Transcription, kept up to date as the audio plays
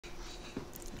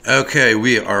Okay,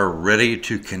 we are ready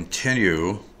to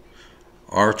continue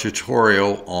our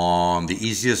tutorial on the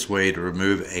easiest way to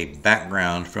remove a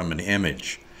background from an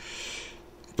image.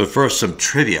 But first, some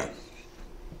trivia.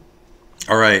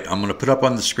 All right, I'm going to put up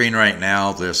on the screen right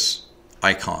now this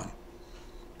icon.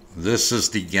 This is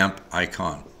the GIMP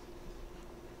icon.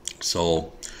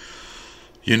 So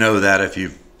you know that if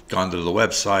you've gone to the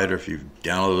website or if you've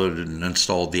downloaded and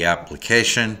installed the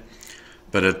application.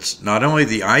 But it's not only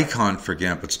the icon for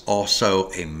GIMP, it's also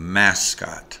a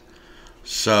mascot.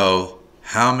 So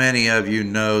how many of you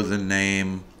know the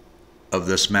name of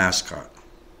this mascot?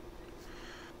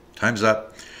 Time's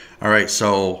up. All right,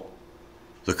 so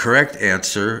the correct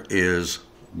answer is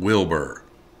Wilbur.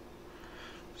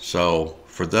 So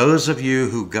for those of you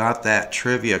who got that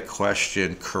trivia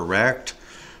question correct,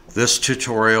 this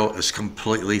tutorial is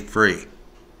completely free.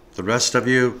 The rest of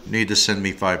you need to send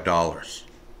me $5.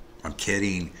 I'm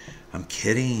kidding. I'm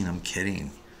kidding. I'm kidding.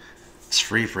 It's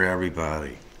free for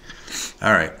everybody.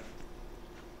 All right.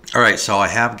 All right. So I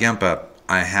have GIMP up.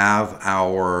 I have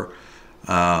our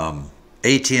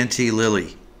AT&T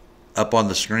Lily up on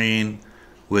the screen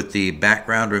with the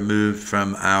background removed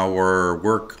from our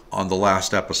work on the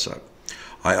last episode.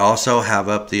 I also have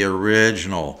up the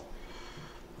original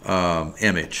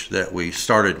image that we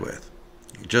started with.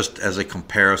 Just as a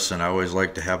comparison, I always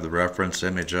like to have the reference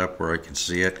image up where I can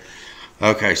see it.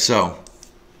 Okay, so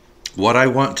what I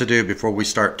want to do before we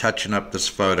start touching up this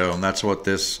photo, and that's what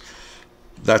this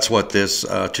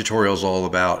tutorial is all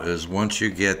about, is once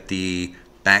you get the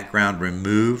background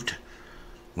removed,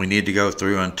 we need to go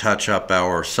through and touch up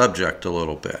our subject a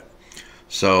little bit.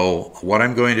 So what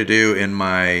I'm going to do in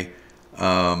my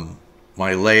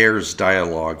my layers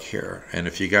dialog here, and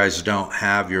if you guys don't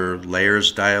have your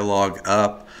layers dialog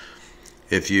up,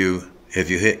 if you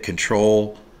hit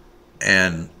Control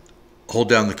and hold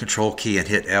down the Control key and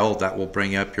hit L, that will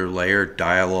bring up your layer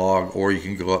dialog, or you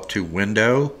can go up to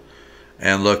Window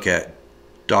and look at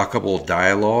Dockable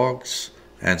Dialogs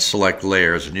and select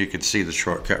Layers, and you can see the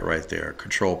shortcut right there,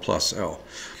 Control plus L.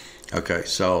 Okay,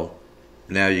 so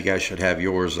now you guys should have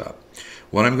yours up.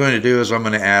 What I'm going to do is I'm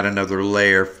going to add another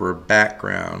layer for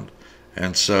background.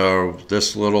 And so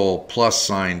this little plus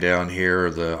sign down here,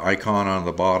 the icon on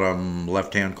the bottom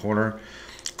left-hand corner,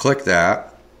 click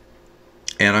that.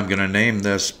 And I'm going to name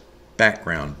this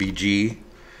background, BG.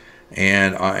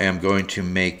 And I am going to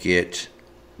make it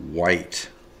white.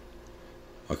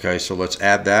 Okay, so let's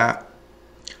add that.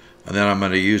 And then I'm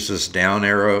going to use this down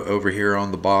arrow over here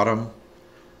on the bottom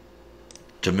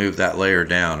to move that layer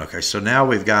down. Okay, so now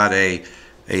we've got a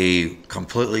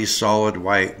completely solid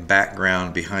white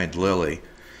background behind Lily.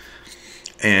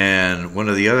 And one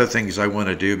of the other things I want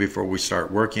to do before we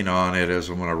start working on it is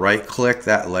I'm going to right click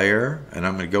that layer and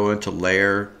I'm going to go into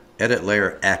layer, edit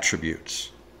layer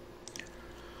attributes.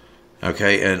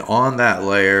 Okay, and on that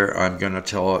layer I'm going to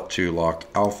tell it to lock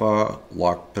alpha,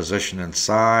 lock position and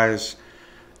size,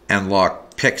 and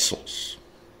lock pixels.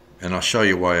 And I'll show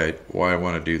you why I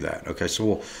want to do that. Okay,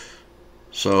 so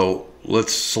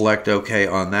let's select OK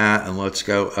on that, and let's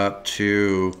go up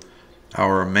to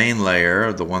our main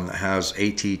layer, the one that has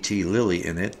ATT Lily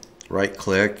in it. Right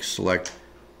click, select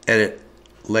Edit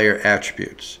Layer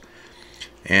Attributes.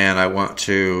 And I want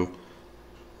to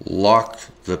lock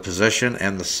the position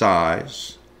and the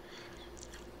size.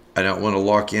 I don't want to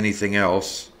lock anything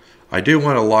else. I do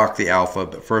want to lock the alpha,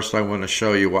 but first I want to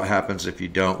show you what happens if you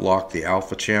don't lock the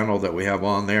alpha channel that we have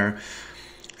on there.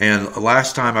 And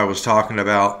last time I was talking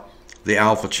about the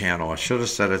alpha channel. I should have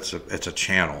said it's a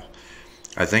channel.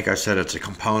 I think I said it's a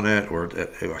component, or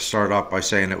I started off by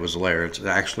saying it was a layer. It's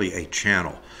actually a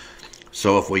channel.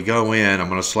 So if we go in, I'm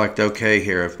going to select OK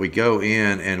here. If we go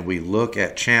in and we look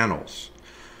at channels,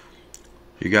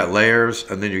 you got layers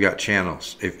and then you got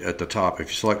channels at the top. If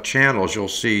you select channels, you'll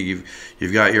see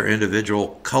you've got your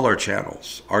individual color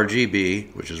channels,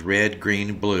 RGB, which is red,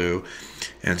 green, blue.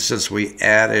 And since we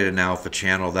added an alpha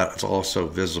channel, that's also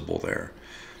visible there.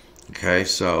 Okay,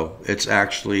 so it's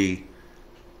actually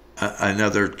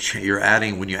another. You're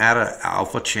adding, when you add an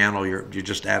alpha channel, you're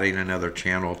just adding another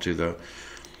channel to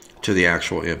the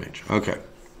actual image. Okay,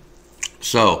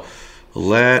 so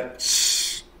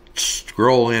let's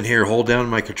scroll in here, hold down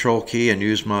my Control key and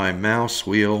use my mouse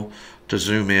wheel to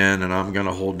zoom in, and I'm going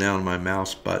to hold down my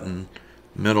mouse button,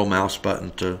 middle mouse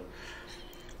button, to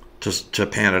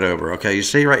pan it over. Okay, you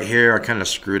see right here I kind of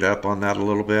screwed up on that a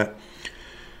little bit.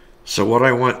 So what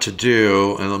I want to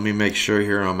do, and let me make sure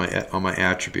here on my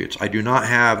attributes, I do not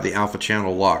have the alpha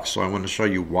channel locked, so I want to show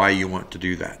you why you want to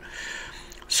do that.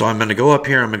 So I'm going to go up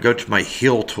here, I'm going to go to my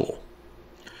heal tool.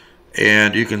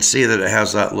 And you can see that it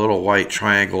has that little white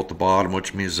triangle at the bottom,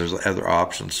 which means there's other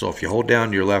options. So if you hold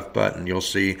down your left button, you'll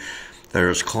see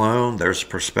there's clone, there's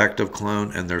perspective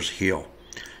clone, and there's heal.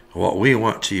 What we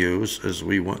want to use is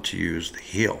we want to use the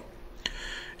heal.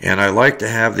 And I like to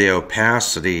have the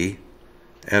opacity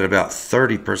at about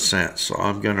 30%. So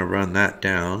I'm going to run that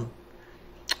down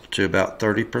to about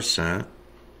 30%,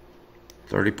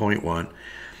 30.1.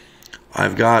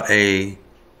 I've got a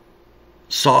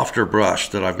softer brush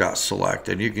that I've got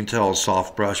selected. You can tell a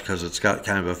soft brush because it's got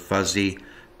kind of a fuzzy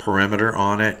perimeter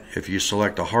on it. If you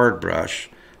select a hard brush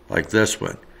like this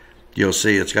one, you'll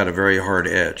see it's got a very hard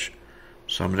edge.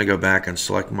 So I'm going to go back and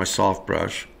select my soft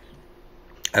brush.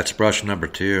 That's brush number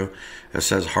 2. It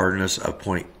says hardness of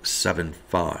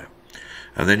 0.75.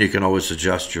 And then you can always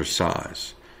adjust your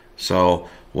size. So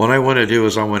what I want to do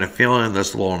is I want to fill in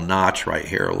this little notch right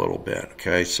here a little bit.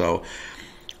 Okay, so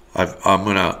I'm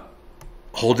going to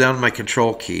hold down my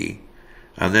control key,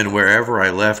 and then wherever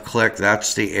I left click,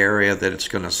 that's the area that it's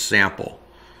going to sample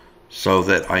so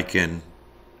that I can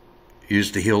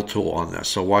use the heal tool on this.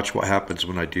 So watch what happens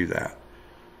when I do that.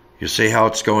 You see how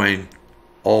it's going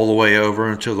all the way over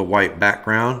into the white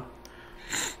background?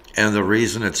 And the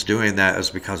reason it's doing that is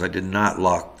because I did not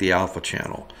lock the alpha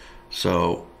channel.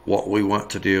 So what we want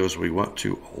to do is we want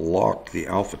to lock the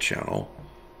alpha channel.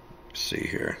 Let's see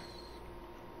here.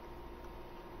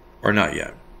 Or not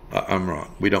yet. I'm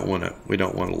wrong. We don't want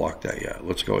to lock that yet.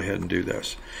 Let's go ahead and do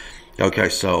this. Okay,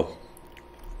 so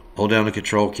hold down the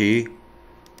control key,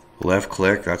 left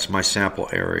click, that's my sample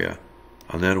area.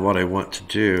 And then what I want to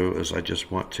do is I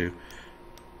just want to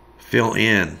fill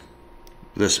in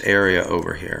this area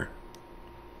over here.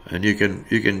 And you can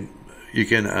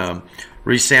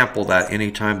resample that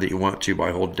anytime that you want to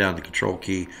by holding down the control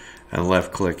key and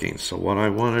left clicking. So what I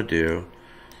want to do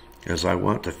is I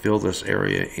want to fill this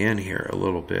area in here a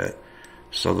little bit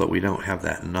so that we don't have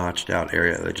that notched out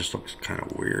area. That just looks kind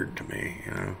of weird to me,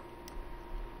 you know.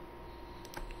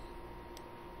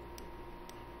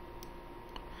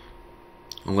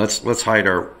 And let's hide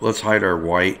our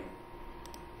white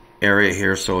area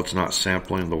here so it's not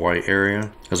sampling the white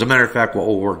area. As a matter of fact, what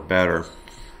will work better,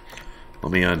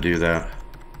 let me undo that.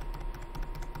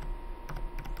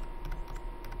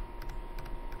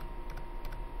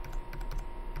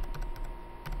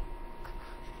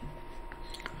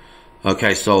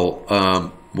 Okay,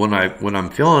 so when I'm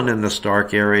filling in this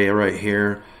dark area right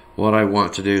here, what I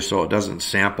want to do so it doesn't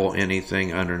sample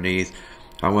anything underneath,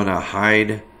 I want to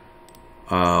hide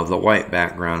the white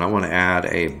background. I want to add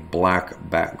a black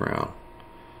background.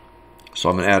 So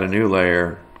I'm going to add a new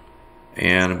layer,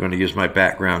 and I'm going to use my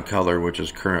background color, which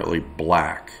is currently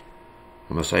black.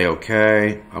 I'm going to say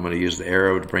OK. I'm going to use the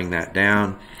arrow to bring that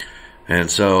down. And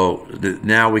so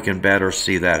now we can better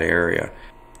see that area.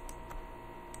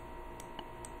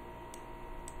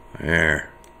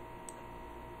 There.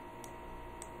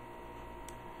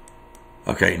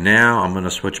 Okay, now I'm going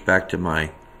to switch back to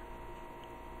my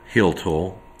heal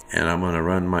tool, and I'm going to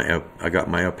run I got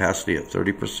my opacity at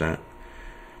 30%.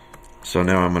 So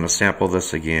now I'm going to sample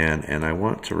this again, and I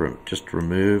want to just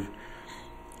remove.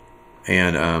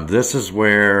 And this is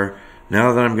where,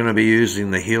 now that I'm going to be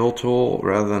using the heal tool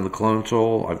rather than the clone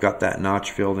tool, I've got that notch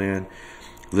filled in.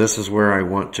 This is where I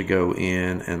want to go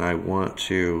in, and I want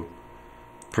to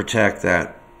protect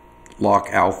that lock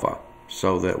alpha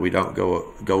so that we don't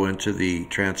go into the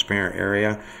transparent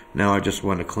area. Now I just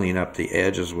want to clean up the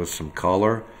edges with some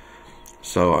color.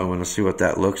 So I want to see what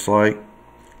that looks like.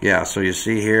 Yeah, so you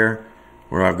see here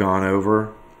where I've gone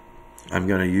over, I'm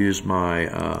going to use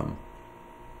my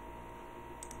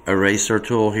eraser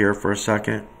tool here for a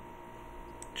second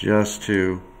just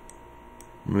to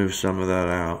move some of that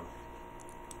out.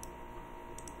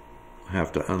 I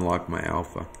have to unlock my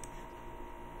alpha.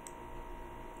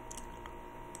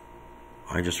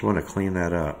 I just want to clean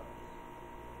that up.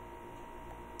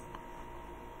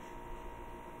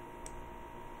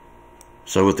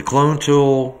 So with the clone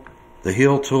tool, the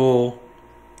heal tool,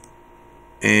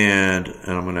 and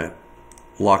I'm going to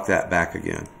lock that back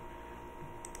again.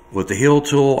 With the heal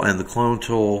tool and the clone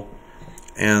tool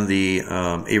and the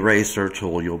eraser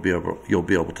tool, you'll be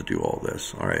able to do all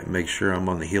this. All right, make sure I'm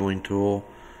on the healing tool.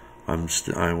 I want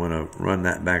to run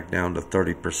that back down to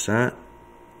 30%.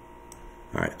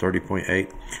 All right, 30.8.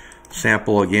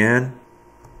 Sample again.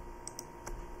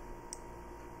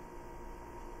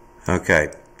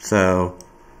 Okay, so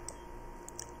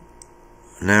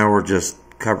now we're just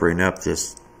covering up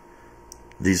these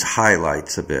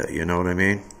highlights a bit, you know what I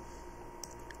mean?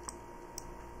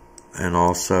 And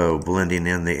also blending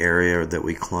in the area that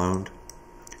we cloned.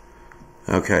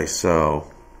 Okay, so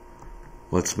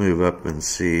let's move up and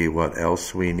see what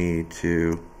else we need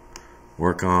to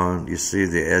work on. You see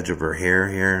the edge of her hair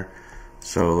here,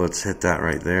 so let's hit that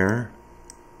right there.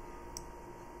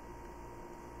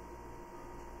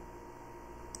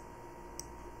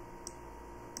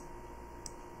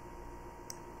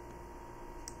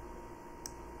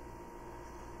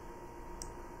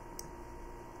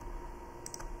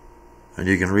 And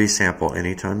you can resample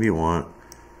anytime you want.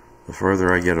 The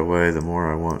further I get away, the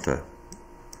more I want to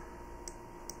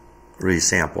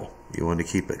resample. You want to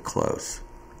keep it close.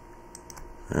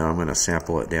 Now I'm going to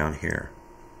sample it down here,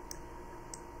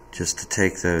 just to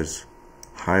take those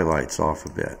highlights off a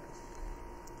bit.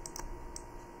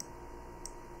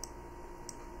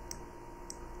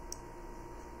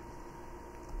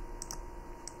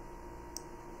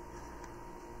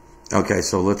 Okay,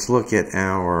 so let's look at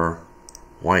our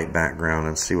white background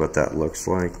and see what that looks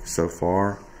like so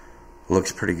far. It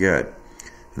looks pretty good.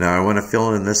 Now I want to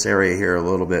fill in this area here a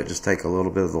little bit, just take a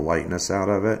little bit of the lightness out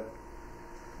of it.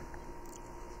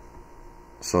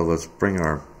 So let's bring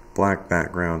our black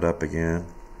background up again,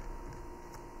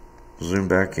 zoom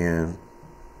back in,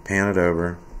 pan it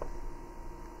over,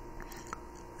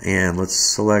 and let's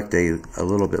select a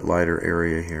little bit lighter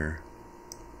area here.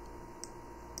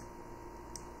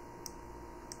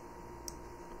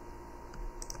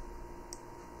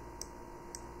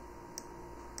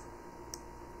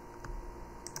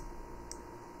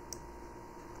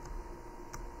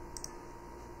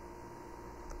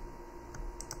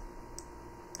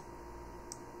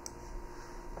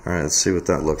 All right, let's see what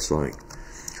that looks like.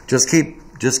 Just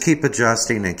keep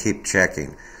adjusting and keep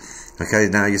checking. Okay,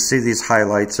 now you see these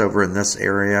highlights over in this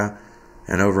area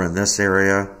and over in this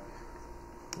area.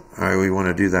 All right, we want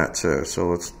to do that too. So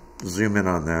let's zoom in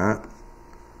on that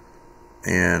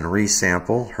and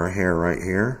resample her hair right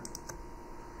here.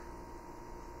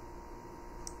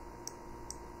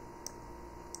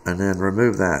 And then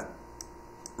remove that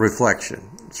reflection.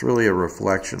 It's really a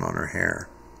reflection on her hair.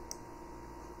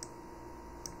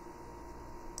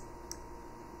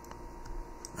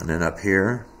 And then up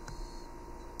here,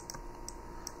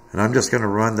 and I'm just going to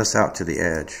run this out to the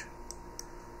edge,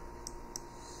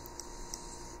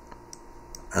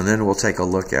 and then we'll take a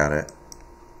look at it.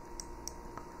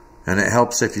 And it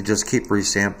helps if you just keep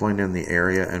resampling in the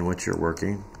area in which you're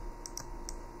working.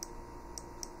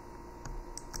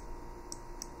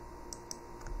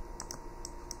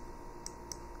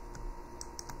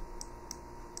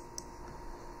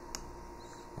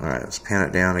 Alright, let's pan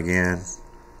it down again.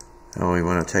 And we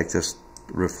want to take this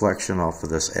reflection off of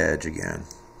this edge again,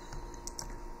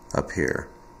 up here.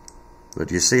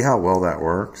 But you see how well that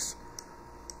works?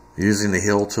 Using the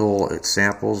Hill tool, it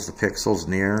samples the pixels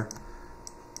near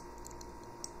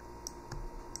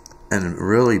and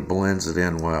really blends it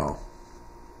in well.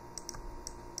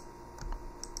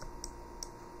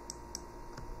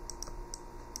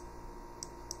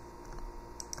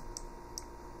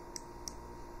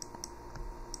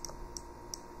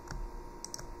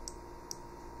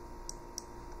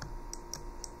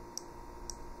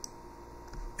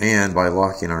 And by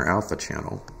locking our alpha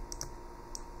channel,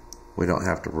 we don't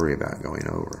have to worry about going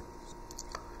over.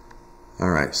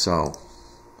 Alright, so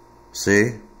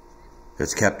see?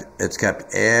 It's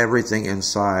kept everything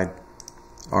inside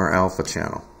our alpha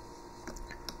channel.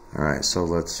 Alright, so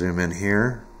let's zoom in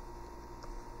here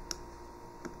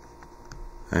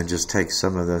and just take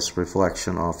some of this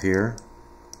reflection off here.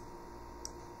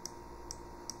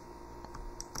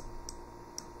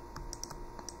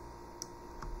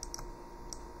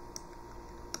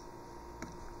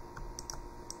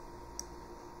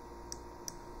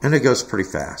 And it goes pretty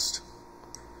fast.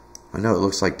 I know it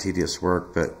looks like tedious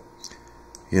work, but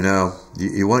you know,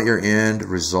 you want your end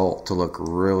result to look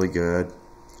really good.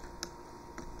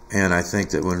 And I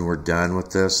think that when we're done with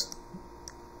this,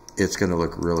 it's going to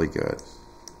look really good.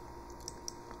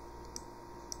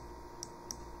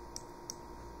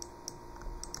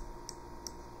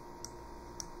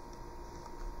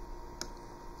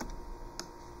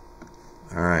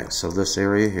 Alright, so this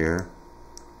area here,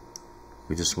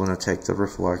 we just want to take the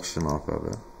reflection off of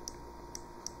it.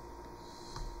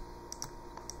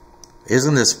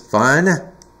 Isn't this fun?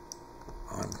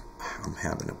 I'm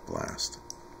having a blast.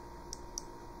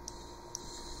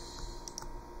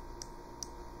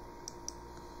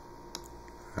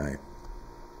 Alright.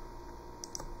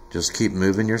 Just keep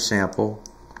moving your sample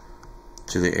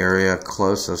to the area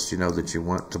closest, you know, that you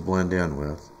want to blend in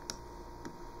with.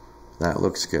 That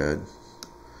looks good.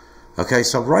 Okay,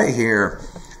 so right here,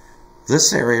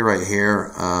 this area right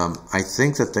here, I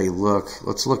think that they look,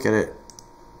 let's look at it.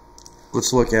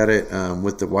 Let's look at it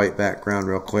with the white background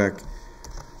real quick.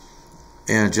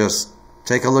 And just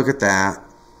take a look at that.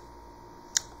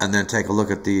 And then take a look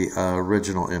at the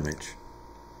original image.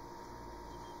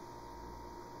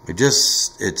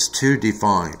 It's too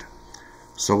defined.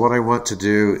 So what I want to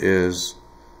do is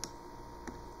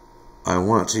I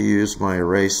want to use my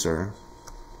eraser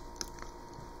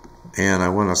and I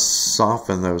want to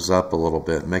soften those up a little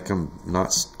bit, make them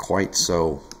not quite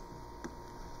so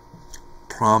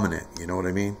prominent, you know what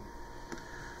I mean?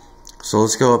 So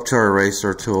let's go up to our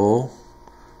eraser tool.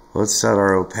 Let's set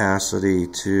our opacity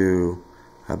to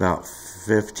about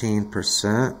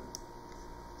 15%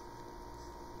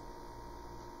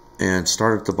 and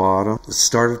start at the bottom. Let's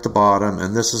start at the bottom,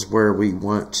 and this is where we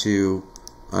want to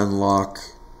unlock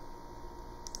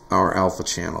our alpha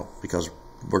channel, because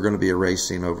we're going to be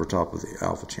erasing over top of the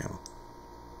alpha channel.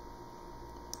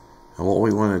 And what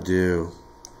we want to do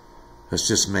is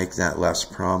just make that less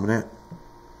prominent,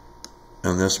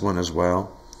 and this one as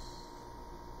well,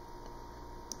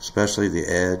 especially the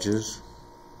edges.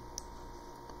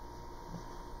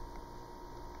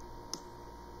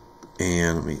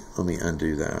 And let me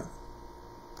undo that.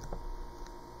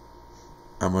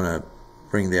 I'm going to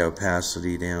bring the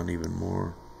opacity down even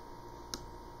more.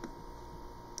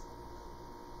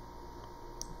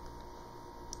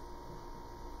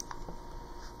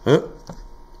 Oh,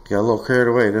 got a little carried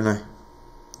away, didn't I?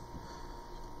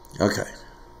 Okay.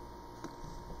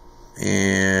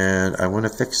 And I want to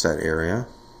fix that area.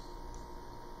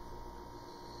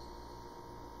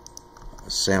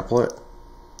 Sample it.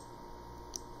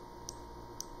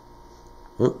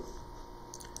 Oop.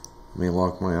 Let me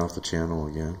lock my alpha channel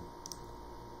again.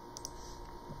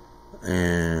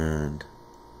 And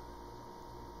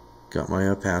got my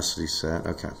opacity set.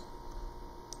 Okay.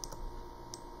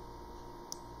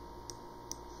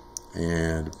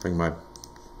 And bring my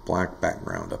black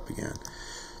background up again.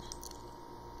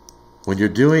 When you're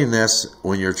doing this,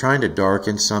 when you're trying to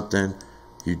darken something,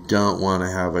 you don't want to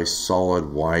have a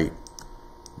solid white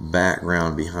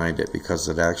background behind it, because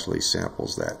it actually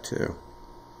samples that too.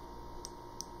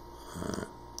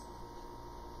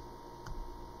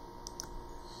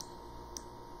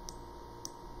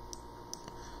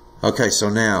 Okay, so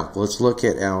now let's look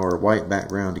at our white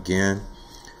background again,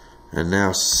 and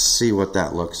now see what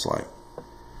that looks like.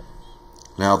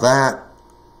 Now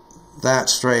that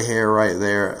stray hair right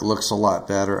there looks a lot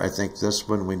better. I think this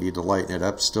one we need to lighten it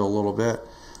up still a little bit.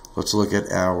 Let's look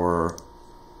at our,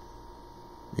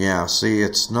 yeah, see,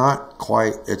 it's not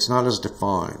as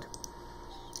defined.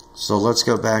 So let's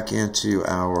go back into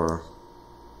our,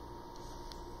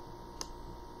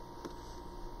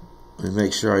 let me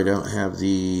make sure I don't have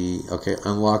the, okay,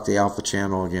 unlock the alpha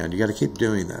channel again. You got to keep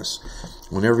doing this.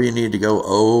 Whenever you need to go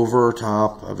over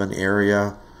top of an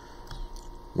area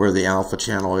where the alpha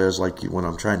channel is, like when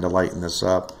I'm trying to lighten this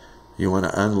up, you want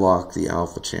to unlock the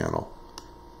alpha channel.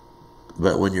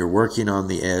 But when you're working on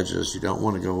the edges, you don't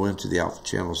want to go into the alpha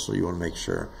channel, so you want to make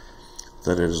sure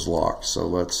that it is locked. So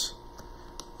let's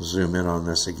zoom in on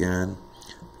this again.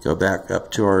 Go back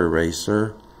up to our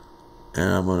eraser,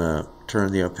 and I'm going to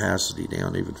turn the opacity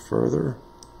down even further.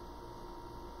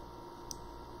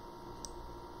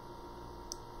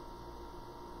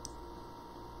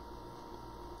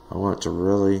 I want to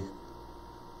really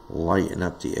lighten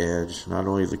up the edge, not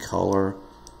only the color,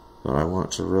 but I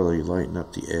want to really lighten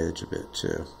up the edge a bit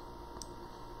too.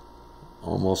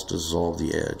 Almost dissolve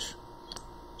the edge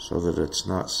so that it's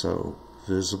not so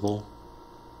visible.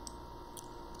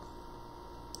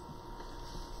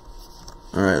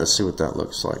 Alright, let's see what that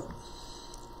looks like.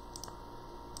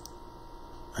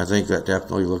 I think that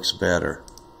definitely looks better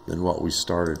than what we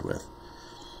started with.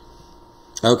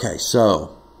 Okay,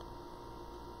 so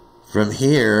from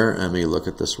here, let me look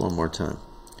at this one more time.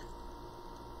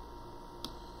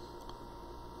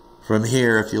 From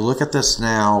here, if you look at this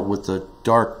now with the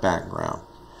dark background,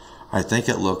 I think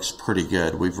it looks pretty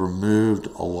good. We've removed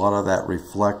a lot of that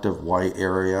reflective white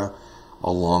area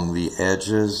along the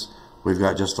edges. We've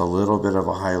got just a little bit of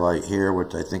a highlight here,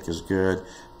 which I think is good,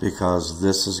 because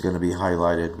this is going to be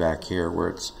highlighted back here where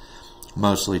it's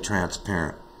mostly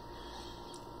transparent.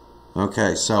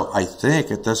 Okay, so I think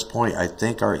at this point, I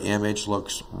think our image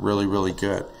looks really, really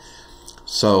good.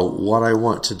 So what I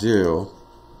want to do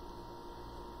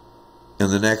in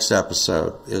the next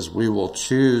episode is we will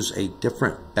choose a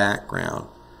different background,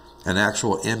 an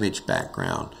actual image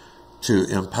background, to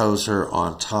impose her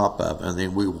on top of, and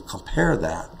then we will compare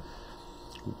that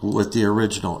with the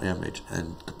original image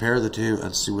and compare the two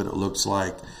and see what it looks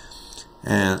like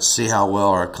and see how well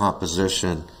our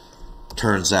composition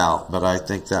turns out. But I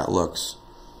think that looks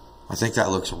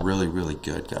really, really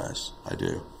good, guys. I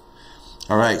do.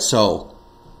 All right, so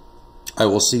I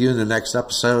will see you in the next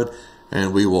episode,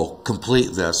 and we will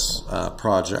complete this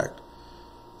project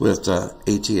with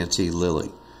AT&T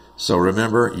Lily. So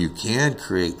remember, you can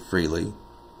create freely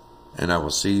and I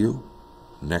will see you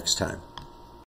next time.